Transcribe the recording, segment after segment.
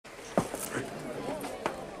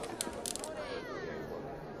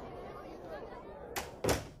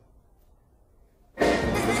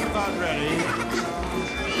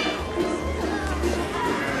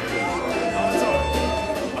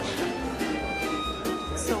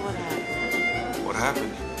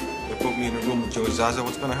happened. They put me in a room with Joey Zaza.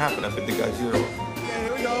 What's gonna happen? I bet the guy's here. Okay,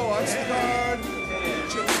 here we go. Watch the card.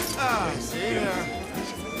 Ah, see there.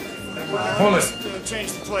 Hold it.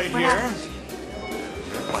 Change the plate here.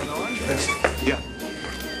 Yeah.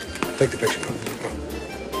 Take the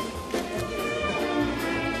picture.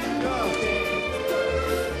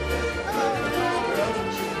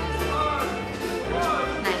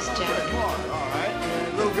 Nice job. All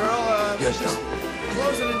right. Little girl, Yes, no.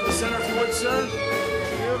 close it into the center if you would, sir.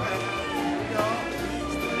 Thank you. And here we go.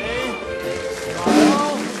 Steady.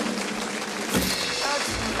 Smile.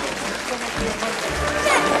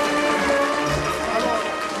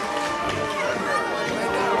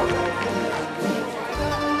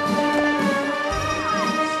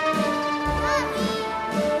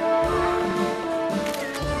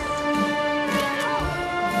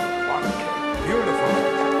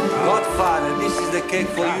 Godfather, this is the cake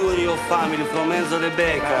for you and your family from Enzo the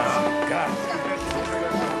baker. God.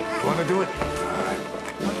 You want to do it? All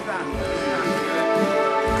right.